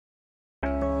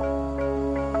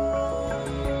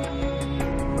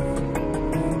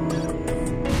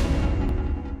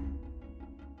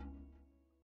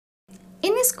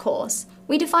this course,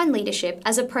 we define leadership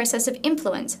as a process of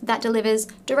influence that delivers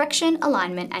direction,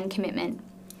 alignment and commitment.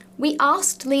 We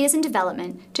asked leaders in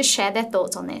development to share their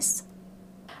thoughts on this.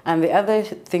 And the other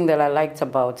thing that I liked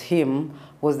about him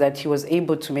was that he was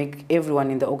able to make everyone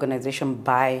in the organization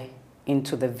buy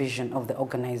into the vision of the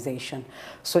organization.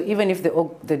 So even if the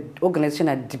organization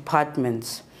had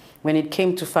departments, when it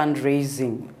came to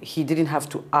fundraising, he didn't have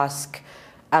to ask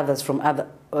others from other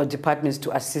departments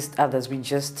to assist others. We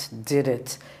just did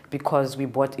it because we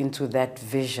bought into that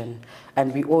vision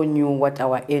and we all knew what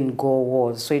our end goal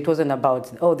was. So it wasn't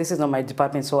about, oh, this is not my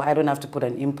department, so I don't have to put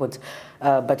an input.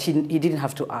 But he didn't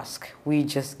have to ask. We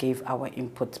just gave our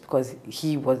input because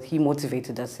he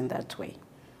motivated us in that way.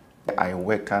 I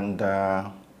work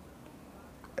under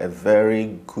a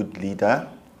very good leader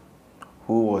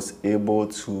who was able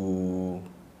to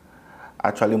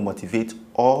actually motivate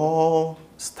all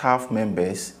staff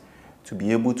members to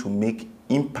be able to make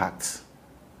impact.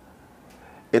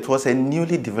 It was a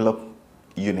newly developed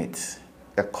unit,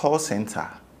 a call center.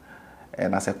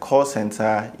 And as a call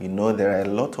center, you know, there are a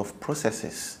lot of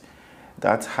processes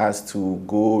that has to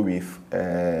go with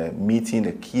meeting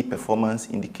the key performance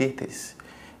indicators.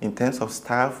 In terms of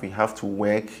staff, we have to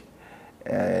work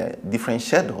different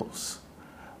schedules.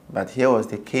 But here was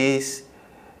the case,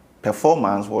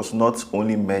 performance was not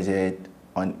only measured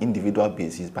on individual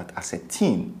basis, but as a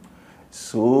team.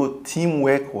 So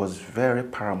teamwork was very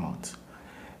paramount.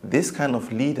 This kind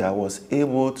of leader was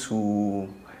able to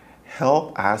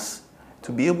help us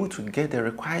to be able to get the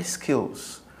required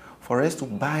skills for us to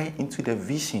buy into the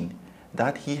vision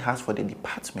that he has for the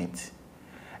department.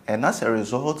 And as a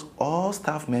result, all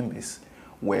staff members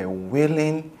were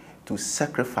willing to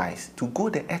sacrifice, to go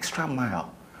the extra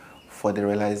mile for the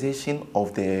realization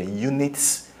of the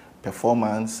unit's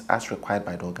performance as required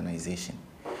by the organization.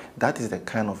 That is the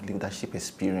kind of leadership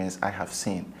experience I have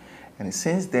seen. And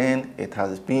since then, it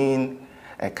has been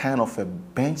a kind of a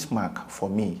benchmark for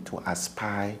me to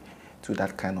aspire to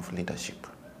that kind of leadership.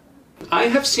 I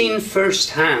have seen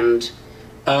firsthand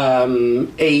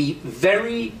a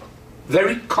very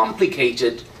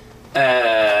complicated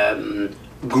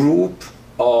group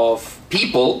of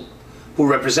people who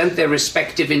represent their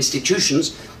respective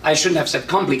institutions. I shouldn't have said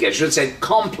complicated, I should have said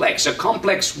complex, a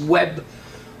complex web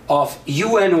of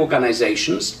UN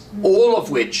organizations, all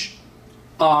of which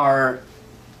are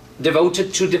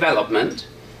devoted to development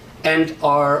and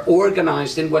are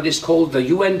organized in what is called the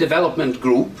UN Development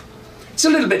Group. It's a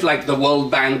little bit like the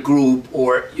World Bank Group,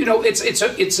 or, you know,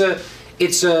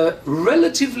 it's a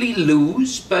relatively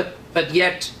loose but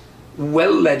yet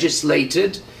well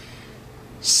legislated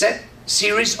set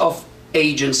series of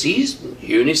agencies,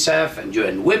 UNICEF and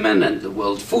UN Women and the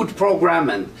World Food Program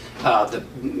and the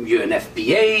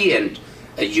UNFPA and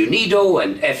UNIDO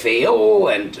and FAO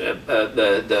and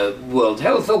the World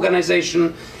Health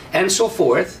Organization and so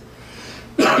forth,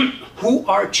 who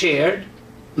are chaired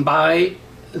by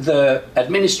the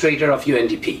administrator of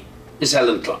UNDP, Ms.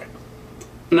 Helen Clark.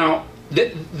 Now,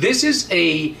 this is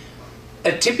a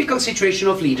typical situation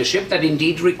of leadership that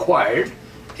indeed required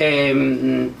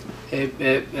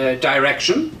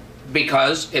direction,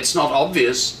 because it's not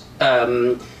obvious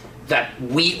that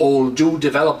we all do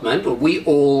development or we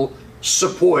all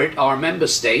support our member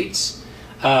states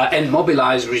and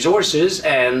mobilize resources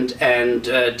and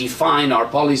define our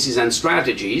policies and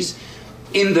strategies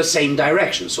in the same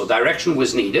direction. So direction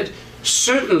was needed.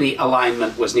 Certainly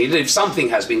alignment was needed. If something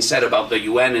has been said about the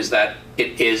UN is that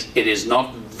it is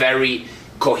not very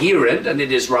coherent and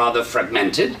it is rather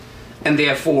fragmented, and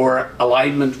therefore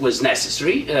alignment was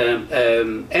necessary.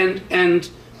 And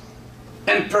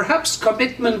perhaps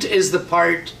commitment is the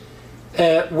part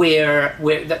where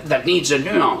that needs a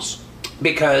nuance,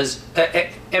 because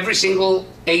every single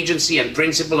agency and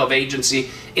principle of agency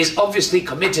is obviously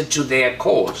committed to their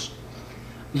cause.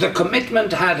 The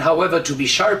commitment had, however, to be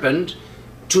sharpened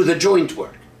to the joint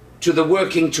work, to the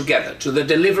working together, to the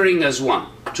delivering as one,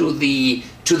 to the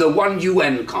one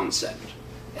UN concept.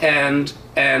 And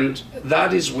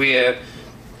that is where,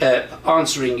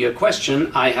 answering your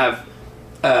question, I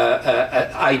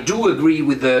do agree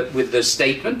with the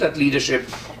statement that leadership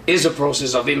is a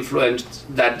process of influence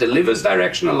that delivers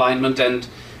direction, alignment,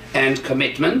 and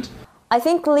commitment. I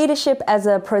think leadership as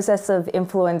a process of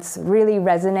influence really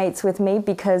resonates with me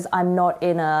because I'm not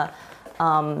in a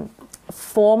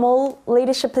formal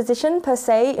leadership position per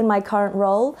se in my current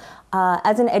role.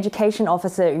 As an education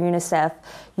officer at UNICEF,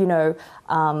 you know,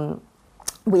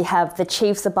 we have the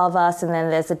chiefs above us, and then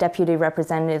there's the deputy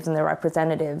representatives and the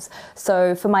representatives.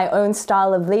 So for my own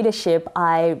style of leadership,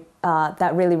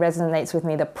 that really resonates with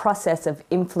me, the process of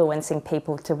influencing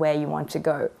people to where you want to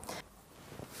go.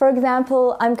 For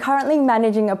example, I'm currently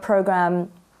managing a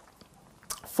program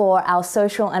for our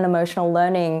social and emotional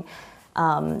learning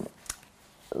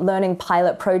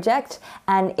pilot project,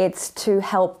 and it's to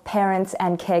help parents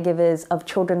and caregivers of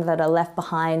children that are left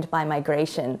behind by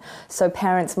migration. So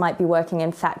parents might be working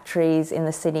in factories in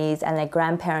the cities and their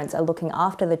grandparents are looking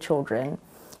after the children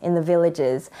in the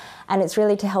villages, and it's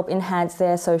really to help enhance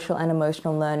their social and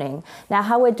emotional learning. Now,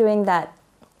 how we're doing that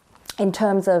in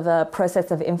terms of a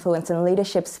process of influence and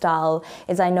leadership style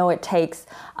is, I know it takes,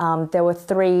 there were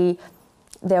three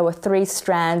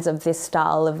strands of this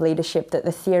style of leadership that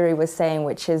the theory was saying,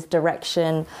 which is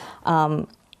direction,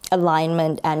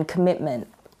 alignment, and commitment.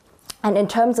 And in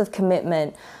terms of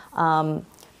commitment,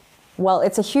 well,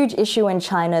 it's a huge issue in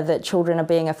China that children are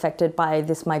being affected by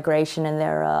this migration, and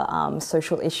there are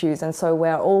social issues. And so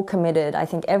we're all committed. I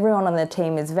think everyone on the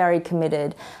team is very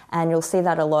committed, and you'll see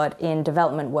that a lot in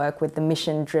development work with the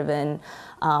mission-driven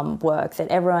work, that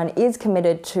everyone is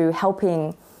committed to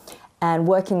helping and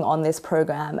working on this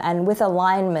program. And with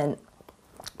alignment,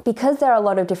 because there are a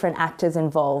lot of different actors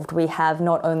involved, we have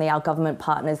not only our government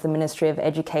partners, the Ministry of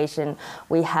Education,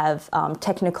 we have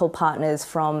technical partners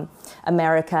from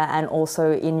America and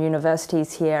also in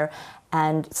universities here,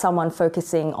 and someone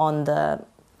focusing on the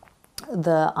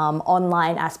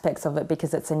online aspects of it,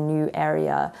 because it's a new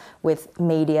area with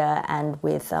media and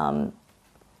with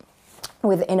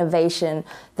innovation.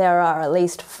 There are at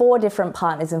least 4 different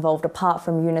partners involved apart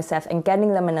from UNICEF, and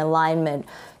getting them in alignment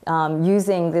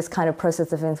using this kind of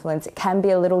process of influence, it can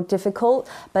be a little difficult,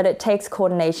 but it takes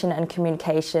coordination and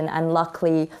communication, and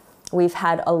luckily we've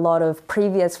had a lot of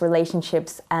previous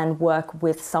relationships and work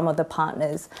with some of the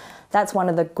partners. That's one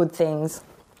of the good things.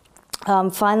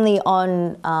 Finally,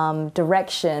 on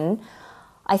direction,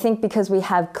 I think because we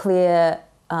have clear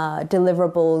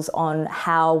deliverables on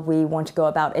how we want to go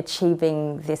about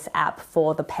achieving this app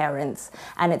for the parents,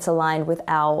 and it's aligned with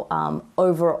our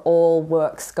overall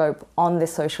work scope on the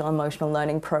social emotional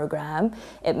learning program,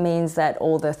 it means that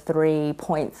all the 3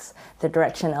 points, the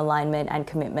direction, alignment, and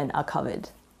commitment, are covered.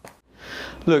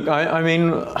 Look, I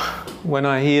mean, when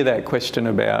I hear that question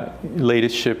about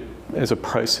leadership as a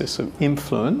process of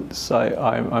influence,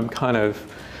 I'm kind of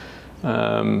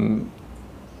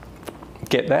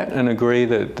get that and agree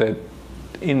that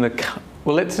in the,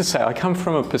 well, let's just say I come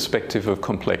from a perspective of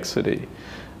complexity,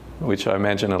 which I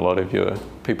imagine a lot of your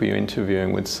people you're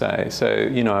interviewing would say. So,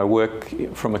 you know, I work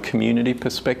from a community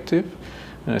perspective,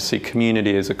 and I see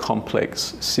community as a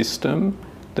complex system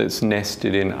that's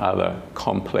nested in other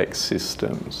complex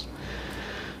systems.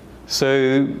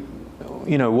 So,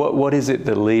 you know, what is it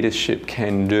that leadership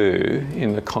can do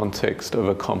in the context of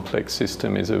a complex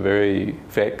system is a very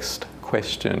vexed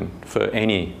question for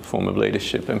any form of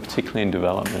leadership, and particularly in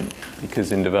development,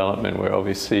 because in development we're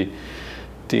obviously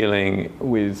dealing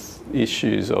with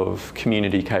issues of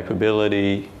community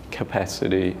capability,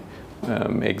 capacity,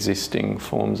 existing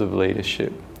forms of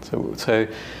leadership. So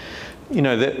you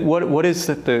know, what is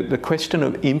the question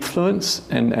of influence,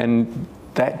 and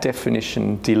that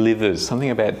definition delivers,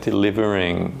 something about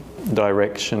delivering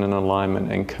direction and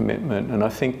alignment and commitment, and I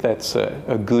think that's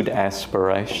a good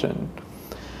aspiration.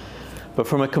 But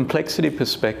from a complexity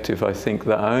perspective, I think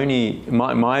the only,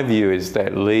 my view is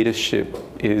that leadership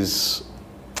is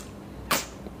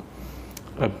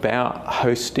about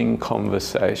hosting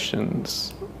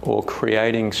conversations or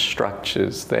creating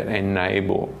structures that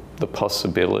enable the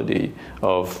possibility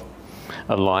of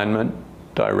alignment,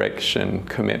 direction,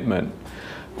 commitment.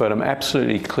 But I'm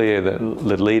absolutely clear that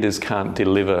the leaders can't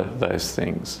deliver those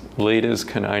things. Leaders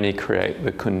can only create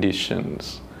the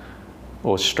conditions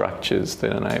or structures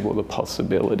that enable the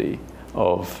possibility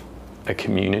of a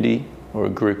community or a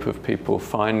group of people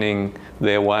finding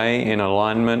their way in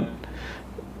alignment,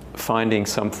 finding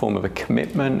some form of a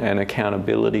commitment and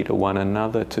accountability to one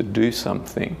another to do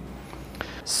something.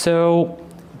 So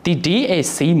the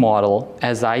DAC model,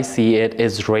 as I see it,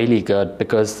 is really good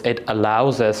because it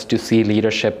allows us to see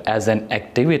leadership as an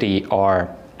activity or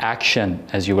action,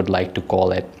 as you would like to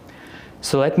call it.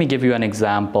 So let me give you an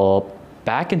example.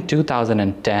 Back in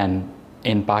 2010,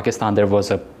 in Pakistan, there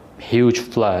was a huge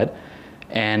flood,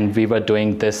 and we were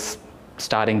doing this,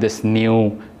 starting this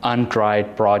new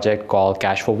untried project called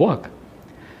Cash for Work.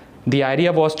 The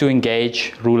idea was to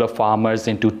engage rural farmers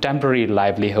into temporary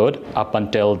livelihood up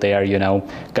until their,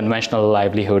 conventional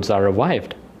livelihoods are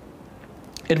revived.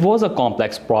 It was a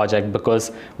complex project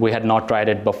because we had not tried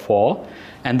it before,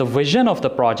 and the vision of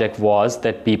the project was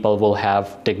that people will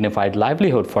have dignified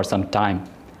livelihood for some time.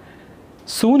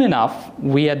 Soon enough,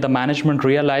 we at the management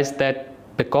realized that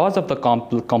because of the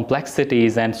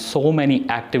complexities and so many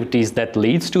activities that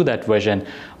leads to that vision,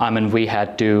 I mean, we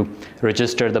had to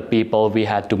register the people, we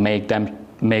had to make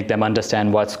them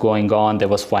understand what's going on. There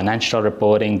was financial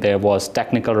reporting, there was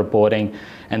technical reporting,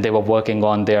 and they were working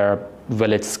on their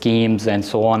village schemes and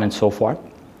so on and so forth.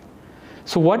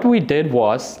 So what we did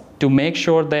was, to make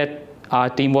sure that our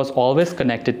team was always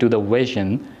connected to the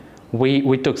vision,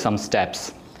 we took some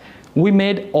steps. We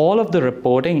made all of the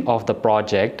reporting of the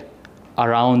project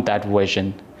around that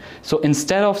vision. So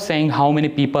instead of saying how many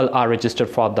people are registered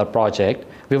for the project,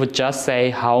 we would just say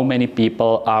how many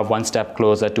people are one step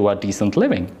closer to a decent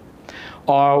living.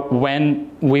 Or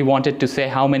when we wanted to say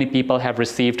how many people have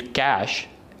received cash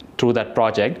through that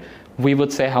project, we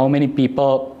would say how many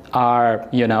people are,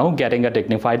 getting a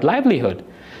dignified livelihood.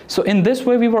 So in this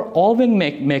way, we were always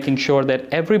making sure that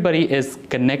everybody is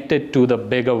connected to the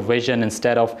bigger vision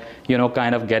instead of,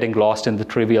 kind of getting lost in the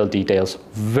trivial details.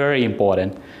 Very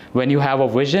important. When you have a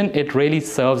vision, it really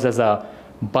serves as a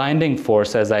binding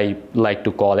force, as I like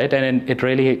to call it, and it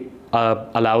really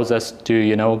allows us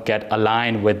to, get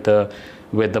aligned with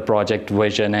the project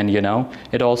vision, and,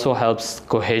 it also helps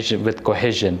with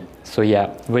cohesion. So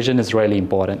yeah, vision is really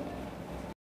important.